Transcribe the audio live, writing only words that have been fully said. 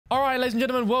All right, ladies and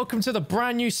gentlemen, welcome to the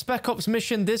brand new Spec Ops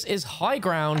mission. This is High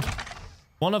Ground.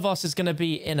 One of us is going to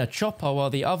be in a chopper while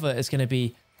the other is going to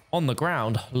be on the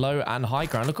ground, low and high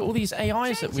ground. Look at all these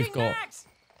AIs that we've got.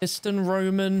 Piston,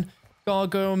 Roman,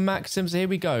 Gargoyle, and Maxims. Here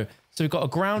we go. So we've got a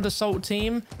ground assault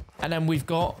team, and then we've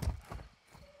got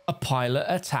a pilot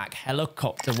attack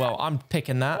helicopter. Well, I'm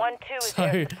picking that. 1-2 is so,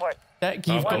 air support. Deck,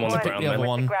 you've got to pick the other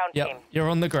one. Yep, you're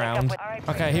on the ground.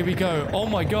 Okay, here we go. Oh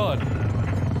my god.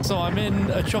 So I'm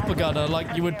in a chopper gunner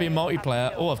like you would be in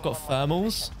multiplayer. Oh, I've got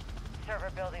thermals.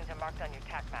 Server buildings are marked on your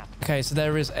TAC map. Okay, so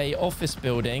there is a office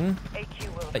building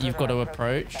that you've got to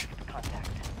approach.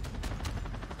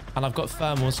 And I've got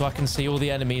thermals so I can see all the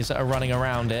enemies that are running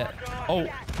around it. Oh,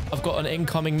 I've got an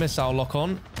incoming missile lock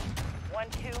on.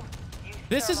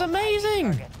 This is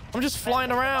amazing. I'm just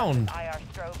flying around.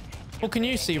 What can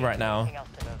you see right now?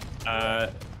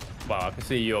 Well, I can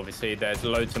see you obviously. There's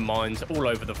loads of mines all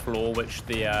over the floor, which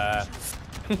the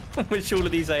which all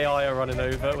of these AI are running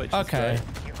over. Which okay. Is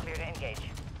You're clear to engage.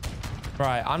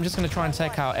 Right, I'm just going to try and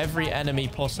take out every enemy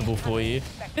possible for you.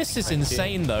 This is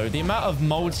insane, though. The amount of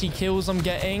multi-kills I'm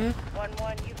getting.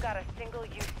 1-1, you've got a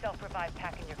single-use self-revive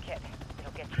pack in your kit.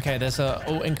 It'll get you. Okay, there's a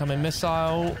incoming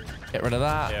missile. Get rid of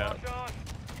that. Yeah.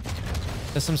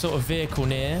 There's some sort of vehicle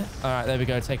near. All right, there we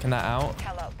go. Taking that out.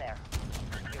 Hell out there.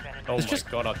 Oh my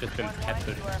god, I've just been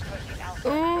peppered.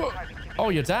 Ooh. Oh,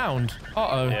 you're downed.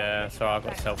 Uh-oh. Yeah, so I've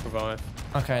got self-revive.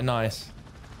 Okay, nice.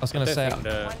 I was going to say,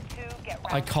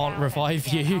 I can't revive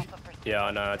you. Yeah,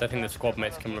 I know. I don't think the squad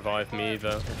mates can revive me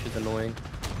either, which is annoying.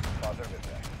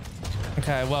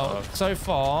 Okay, well, so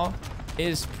far,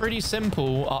 it's pretty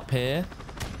simple up here.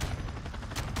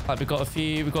 Like, we've got a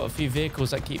few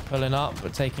vehicles that keep pulling up. We're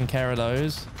taking care of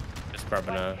those. Just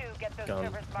grabbing a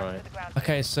gun. Right.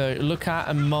 Okay, so look at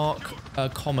and mark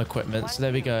comm equipment. So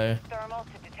there we go.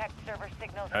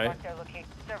 Okay.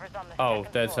 Oh,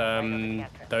 there's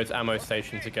those ammo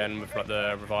stations again with like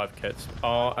the revive kits.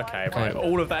 Oh, okay, right.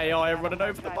 All of the AI are running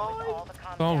over the mine.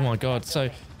 Oh my god. So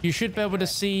you should be able to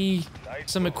see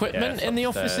some equipment in the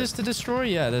offices to destroy.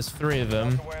 Yeah, there's 3 of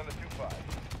them.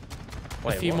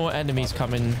 Wait, a few more enemies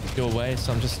coming your way,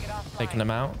 so I'm just taking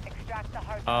them out.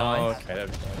 Oh, okay. There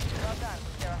we go.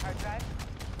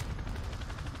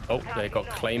 Oh, they got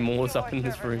claymores up in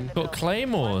this room. Got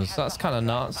claymores. That's kind of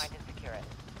nuts.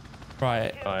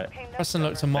 Right. Press and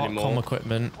look to mark comm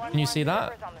equipment. Can you see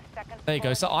that? There you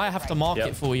go. So I have to mark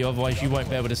it for you, otherwise you won't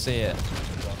be able to see it.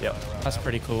 Yep. That's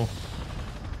pretty cool.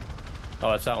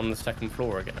 Oh, it's out on the 2nd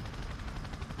floor again.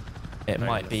 It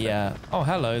might be, yeah. Oh,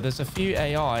 hello. There's a few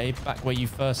AI back where you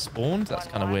first spawned. That's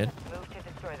kind of weird.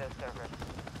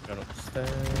 Going upstairs.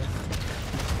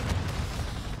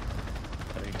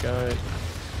 There we go.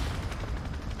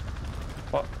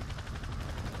 What?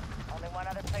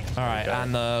 All right,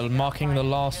 and marking the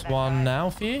last one now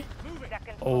for you.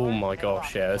 Oh my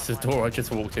gosh, yeah, this is the door I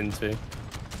just walked into.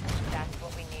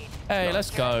 Hey, let's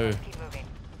go.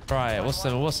 Right, what's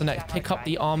the next? Pick up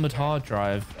the armored hard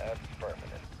drive.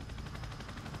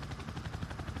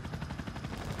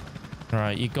 All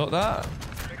right, you got that?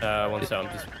 One second,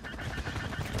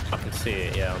 I can see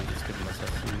it, yeah, I'm just giving myself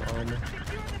some armor.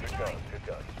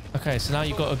 Okay, so now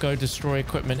you've got to go destroy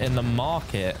equipment in the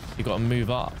market. You've got to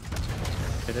move up.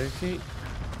 Okey-dokey.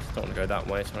 Just don't want to go that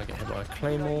way, so I get hit by a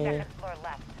claymore.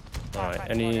 Right,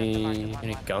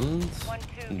 any guns?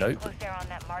 Nope.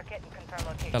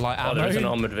 They're like ammo. Oh, there's an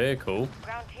armored vehicle.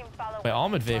 Wait,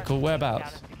 armored vehicle?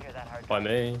 Whereabouts? By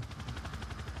me.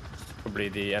 Probably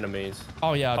the enemies.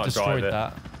 Oh yeah, I destroyed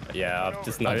that. Yeah, I've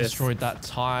just noticed. I destroyed that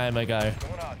time ago.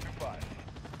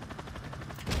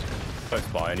 Close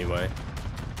by anyway.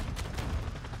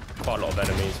 Quite a lot of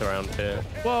enemies around here.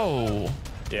 Whoa.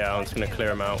 Yeah, I'm just going to clear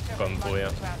them out. Got them for you.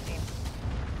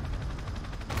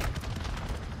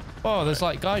 Oh, there's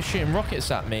like guys shooting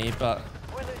rockets at me, but...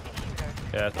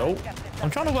 Yeah, oh. I'm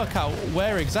trying to work out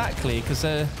where exactly, because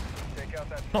they're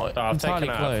not I've entirely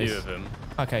taken out close. a few of them.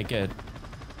 Okay, good.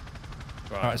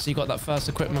 Right. All right, so you got that first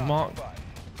equipment mark?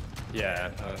 Yeah,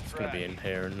 it's going to be in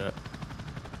here, isn't it?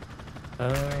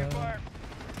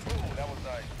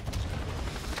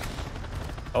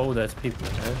 Oh, there's people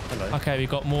in there. Hello. Okay, we've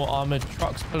got more armored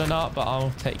trucks pulling up, but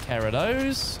I'll take care of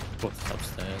those. What's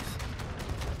upstairs?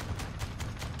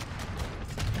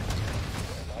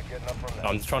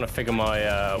 I'm just trying to figure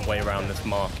my way around this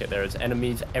market. There is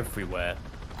enemies everywhere.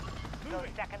 Go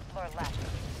 2nd floor left,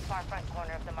 far front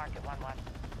corner of the market. 1-1.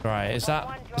 Right, is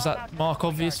that mark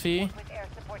obvious for you?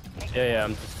 Yeah,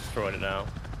 I'm just destroying it now.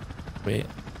 Wait.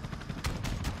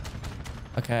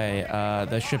 Okay,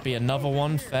 there should be another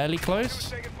one fairly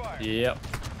close. Yep.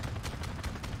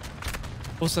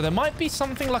 Also, there might be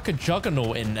something like a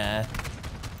juggernaut in there.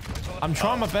 I'm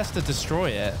trying my best to destroy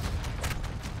it.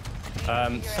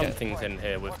 Something's in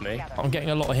here with me. I'm getting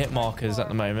a lot of hit markers at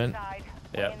the moment.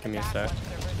 Yep, give me a sec.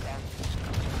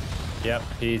 Yep,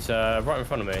 he's right in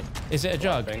front of me. Is it a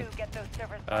jug?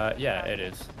 Yeah, it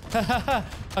is.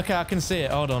 Okay, I can see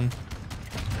it. Hold on.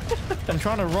 I'm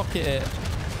trying to rocket it.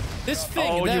 This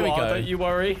thing, there we go. Don't you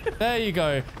worry. There you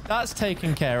go. That's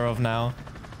taken care of now.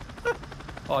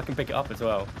 Oh, I can pick it up as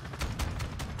well.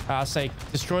 I say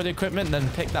destroy the equipment, then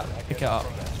pick it up.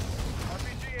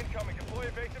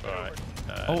 Alright.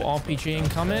 Oh, RPG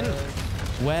incoming.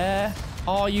 Where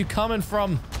are you coming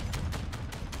from?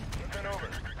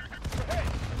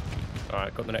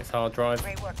 Alright, got the next hard drive.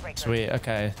 Sweet,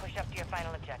 okay. Push up to your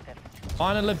final objective.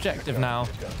 Final objective now.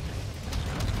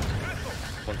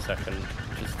 1 second.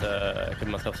 Just give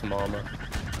myself some armor.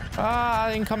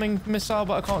 Ah, incoming missile,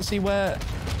 but I can't see where.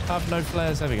 I have no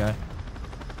flares. There we go.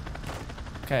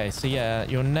 Okay, so yeah,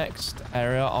 your next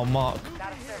area, I'll mark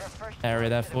area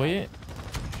there for you.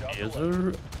 Yes,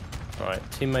 sir. Right,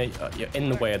 teammate, you're in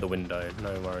the way of the window.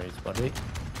 No worries, buddy.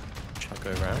 Shall I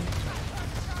go around?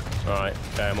 Alright,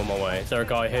 okay, I'm on my way. Is there a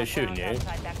guy here shooting you?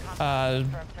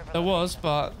 There was,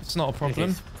 but it's not a problem.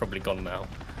 He's probably gone now.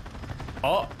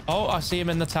 Oh! Oh, I see him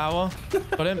in the tower.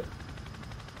 Got him.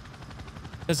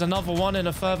 There's another one in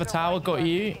a further tower. Got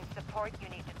you.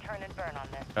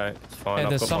 Okay, it's fine. Okay,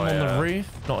 there's some on the roof.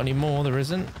 Not anymore, there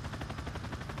isn't.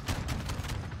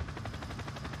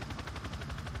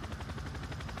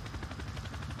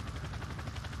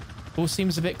 All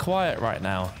seems a bit quiet right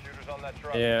now.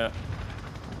 Yeah.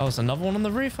 Oh, there's another one on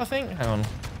the roof, I think. Hang on.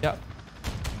 Yep.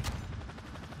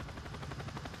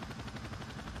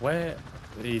 Where?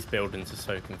 These buildings are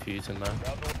so confusing, man.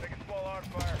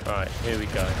 Alright, here we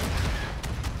go.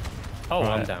 Oh,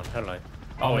 right. I'm down. Hello.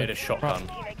 Oh, it is a shotgun.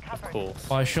 Of course.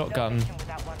 By shotgun.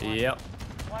 Yep.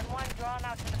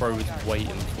 Bro was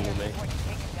waiting for me.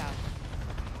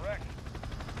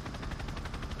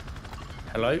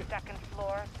 Hello.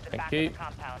 Thank you.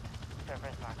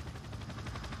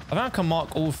 I think I can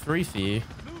mark all three for you.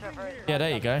 Yeah,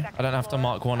 there you go. I don't have to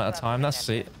mark one at a time. That's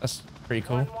it. That's pretty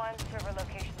cool.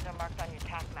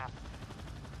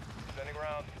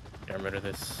 Getting rid of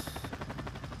this.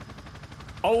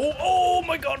 Oh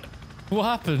my god! What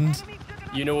happened?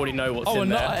 You already know what's in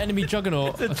there. Oh, an enemy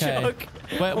juggernaut. It's a Okay.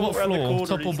 jug. Where, what floor?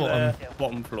 Top or bottom? There.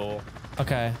 Bottom floor.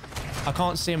 Okay. I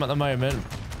can't see him at the moment.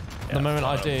 Yeah, The moment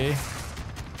I do,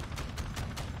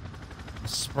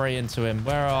 spray into him.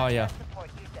 Where are you?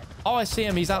 Oh, I see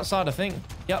him. He's outside, I think.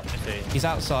 Yep. He's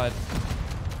outside.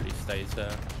 He stays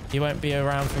there. He won't be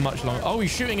around for much longer. Oh,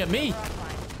 he's shooting at me.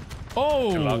 Good Oh.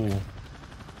 luck.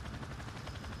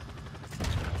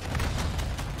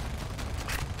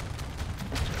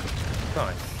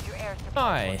 Nice.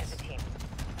 Nice.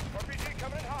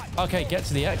 Okay, get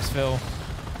to the exfil.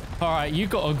 All right, you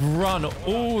got to run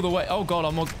all the way. Oh, God,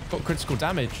 I've got critical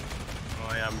damage.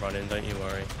 I am running, don't you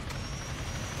worry.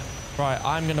 Right,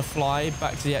 I'm going to fly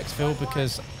back to the exfil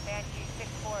because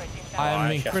I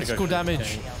am in critical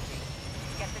damage.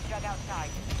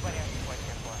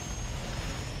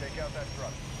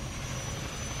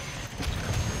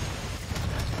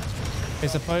 Okay,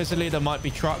 supposedly there might be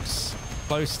trucks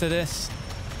close to this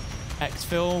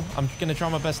exfil. I'm going to try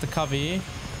my best to cover you.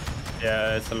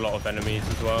 Yeah, it's a lot of enemies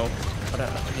as well. I don't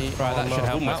have any Right, that should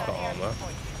help almost out. got armor.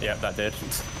 Yeah, that did.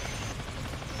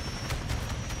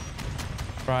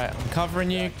 Right, I'm covering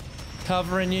you.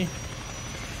 Covering you.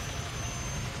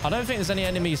 I don't think there's any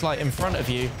enemies like in front of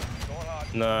you.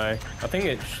 No, I think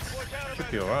it should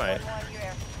be alright.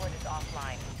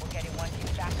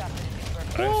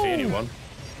 I don't see anyone.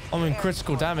 I'm in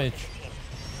critical damage.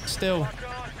 Still.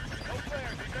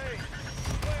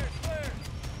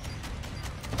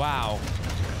 Wow.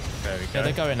 There we go. Yeah,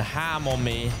 they're going ham on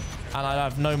me, and I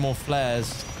have no more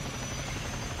flares.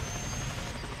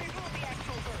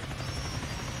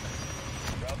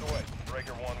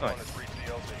 Nice.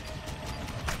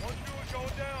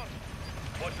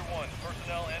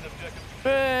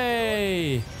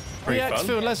 Hey! Pretty fun.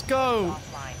 Exfil, let's go!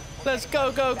 Let's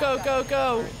go, go, go, go,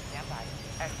 go!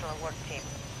 Excellent work, team.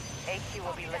 AQ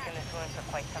will be licking this wound for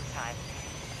quite some time.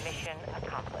 Mission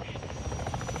accomplished.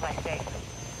 Fly safe.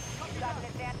 You've got an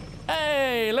advantage.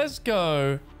 Hey, let's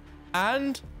go!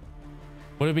 And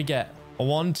what did we get? A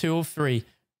 1, 2, or 3?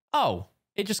 Oh,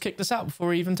 it just kicked us out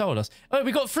before he even told us. Oh,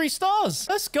 we got 3 stars!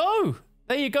 Let's go!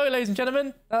 There you go, ladies and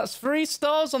gentlemen. That's 3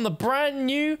 stars on the brand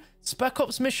new Spec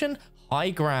Ops mission,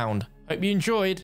 High Ground. Hope you enjoyed.